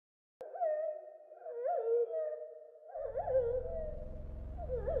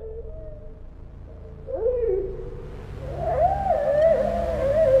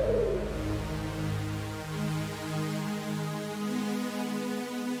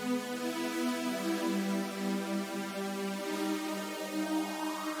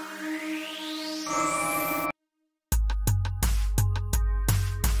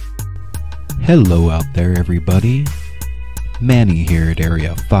Hello out there, everybody. Manny here at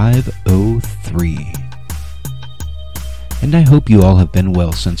Area 503. And I hope you all have been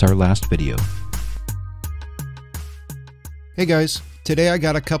well since our last video. Hey guys, today I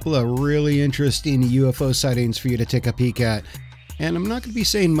got a couple of really interesting UFO sightings for you to take a peek at. And I'm not going to be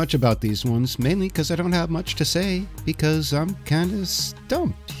saying much about these ones, mainly because I don't have much to say, because I'm kind of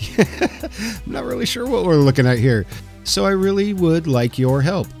stumped. I'm not really sure what we're looking at here. So I really would like your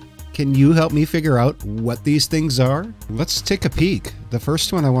help. Can you help me figure out what these things are? Let's take a peek. The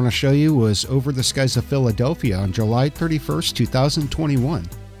first one I want to show you was over the skies of Philadelphia on July 31st, 2021.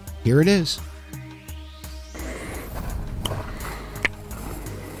 Here it is.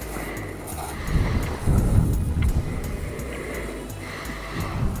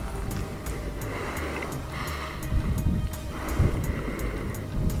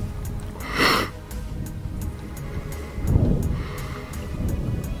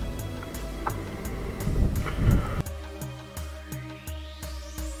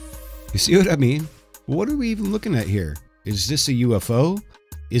 You see what I mean? What are we even looking at here? Is this a UFO?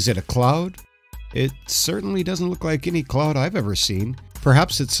 Is it a cloud? It certainly doesn't look like any cloud I've ever seen.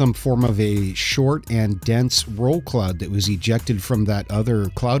 Perhaps it's some form of a short and dense roll cloud that was ejected from that other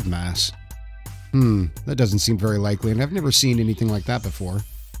cloud mass. That doesn't seem very likely, and I've never seen anything like that before.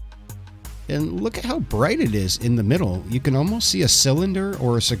 And look at how bright it is in the middle. You can almost see a cylinder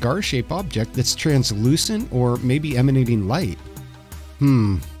or a cigar-shaped object that's translucent or maybe emanating light.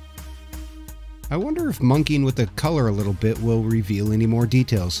 I wonder if monkeying with the color a little bit will reveal any more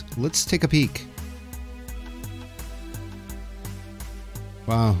details. Let's take a peek.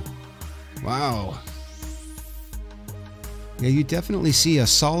 Wow. Wow. Yeah, you definitely see a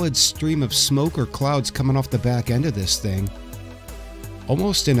solid stream of smoke or clouds coming off the back end of this thing.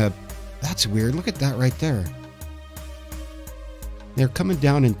 Almost in a... That's weird. Look at that right there. They're coming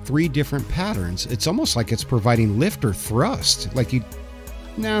down in 3 different patterns. It's almost like it's providing lift or thrust. Like you...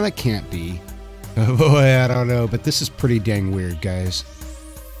 No, that can't be. Oh boy, I don't know, but this is pretty dang weird, guys.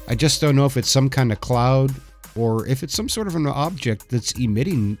 I just don't know if it's some kind of cloud or if it's some sort of an object that's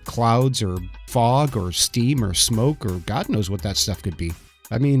emitting clouds or fog or steam or smoke or God knows what that stuff could be.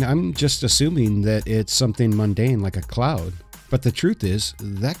 I mean, I'm just assuming that it's something mundane like a cloud, but the truth is,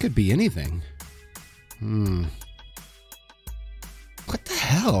 that could be anything. What the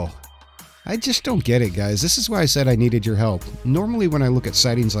hell? I just don't get it, guys. This is why I said I needed your help. Normally when I look at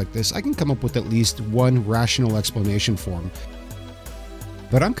sightings like this, I can come up with at least one rational explanation for them.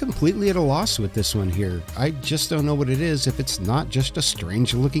 But I'm completely at a loss with this one here. I just don't know what it is if it's not just a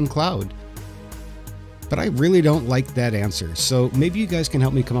strange looking cloud. But I really don't like that answer, so maybe you guys can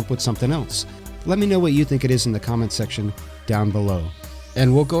help me come up with something else. Let me know what you think it is in the comment section down below.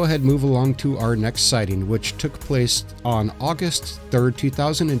 And we'll go ahead and move along to our next sighting, which took place on August 3rd,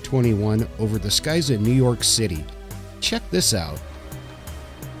 2021 over the skies of New York City. Check this out.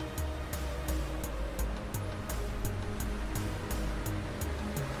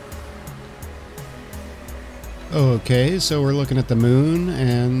 Okay, so we're looking at the moon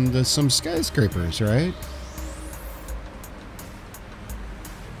and some skyscrapers, right?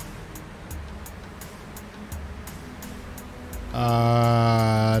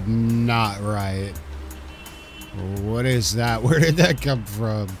 Not right. What is that? Where did that come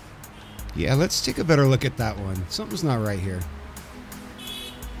from? Yeah, let's take a better look at that one. Something's not right here.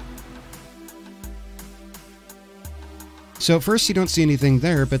 So at first you don't see anything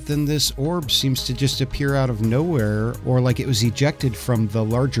there, but then this orb seems to just appear out of nowhere, or like it was ejected from the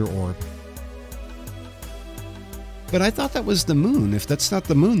larger orb. But I thought that was the moon. If that's not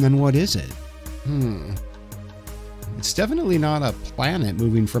the moon, then what is it? It's definitely not a planet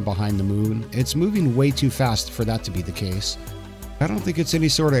moving from behind the moon. It's moving way too fast for that to be the case. I don't think it's any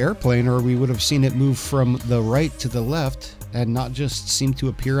sort of airplane, or we would have seen it move from the right to the left and not just seem to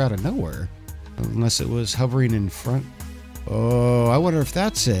appear out of nowhere. Unless it was hovering in front. Oh, I wonder if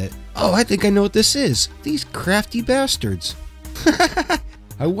that's it. Oh, I think I know what this is. These crafty bastards.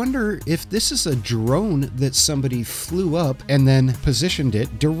 I wonder if this is a drone that somebody flew up and then positioned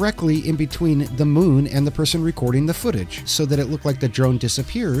it directly in between the moon and the person recording the footage so that it looked like the drone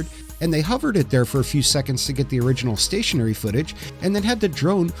disappeared, and they hovered it there for a few seconds to get the original stationary footage and then had the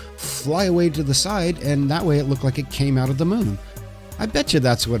drone fly away to the side, and that way it looked like it came out of the moon. I bet you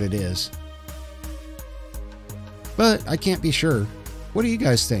that's what it is. But I can't be sure. What do you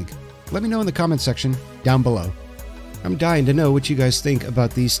guys think? Let me know in the comment section down below. I'm dying to know what you guys think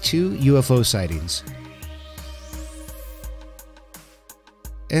about these two UFO sightings.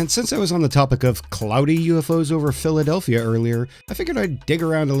 And since I was on the topic of cloudy UFOs over Philadelphia earlier, I figured I'd dig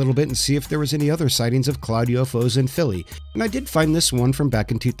around a little bit and see if there was any other sightings of cloud UFOs in Philly. And I did find this one from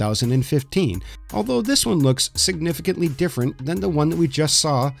back in 2015, although this one looks significantly different than the one that we just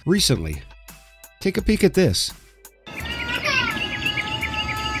saw recently. Take a peek at this.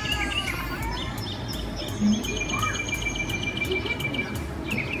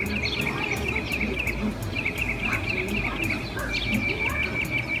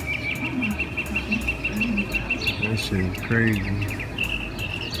 That shit is crazy.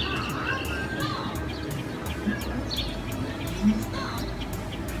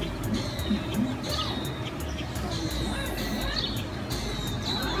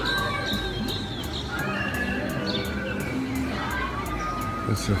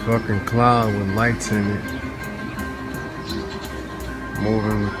 It's a fucking cloud with lights in it.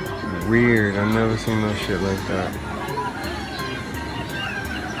 Moving weird. I've never seen no shit like that.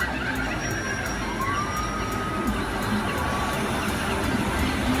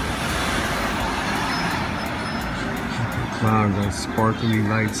 Cloud got sparkly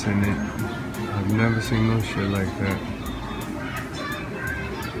lights in it. I've never seen no shit like that.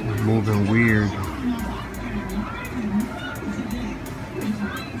 Moving weird.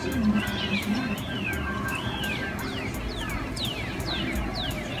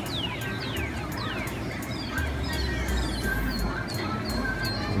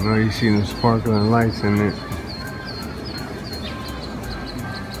 I know you see them sparkling lights in it.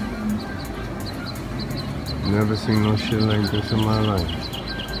 Never seen no shit like this in my life.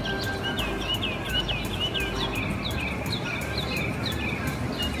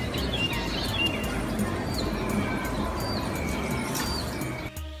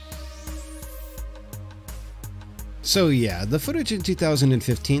 So yeah, the footage in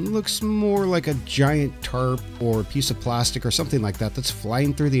 2015 looks more like a giant tarp or piece of plastic or something like that that's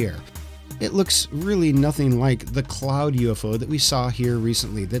flying through the air. It looks really nothing like the cloud UFO that we saw here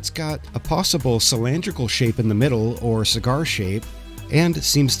recently that's got a possible cylindrical shape in the middle or cigar shape and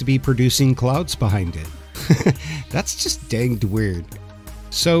seems to be producing clouds behind it. That's just danged weird.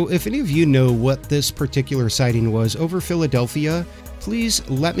 So if any of you know what this particular sighting was over Philadelphia, please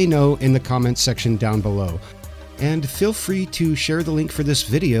let me know in the comments section down below. And feel free to share the link for this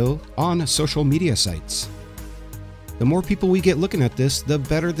video on social media sites. The more people we get looking at this, the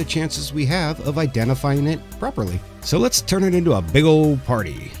better the chances we have of identifying it properly. So let's turn it into a big old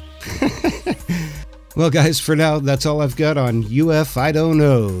party. Well guys, for now, that's all I've got on I Don't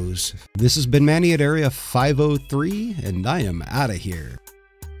Knows. This has been Manny at Area 503, and I am out of here.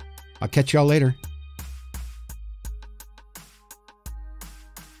 I'll catch y'all later.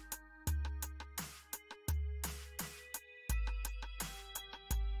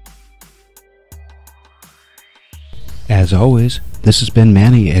 As always, this has been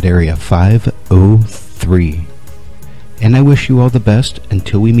Manny at Area 503, and I wish you all the best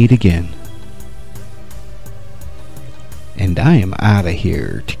until we meet again. And I am out of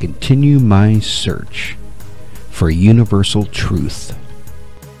here to continue my search for universal truth.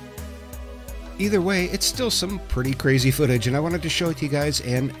 Either way, it's still some pretty crazy footage, and I wanted to show it to you guys,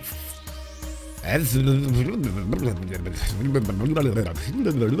 and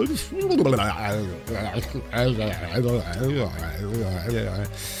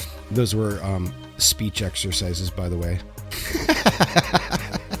those were speech exercises, by the way.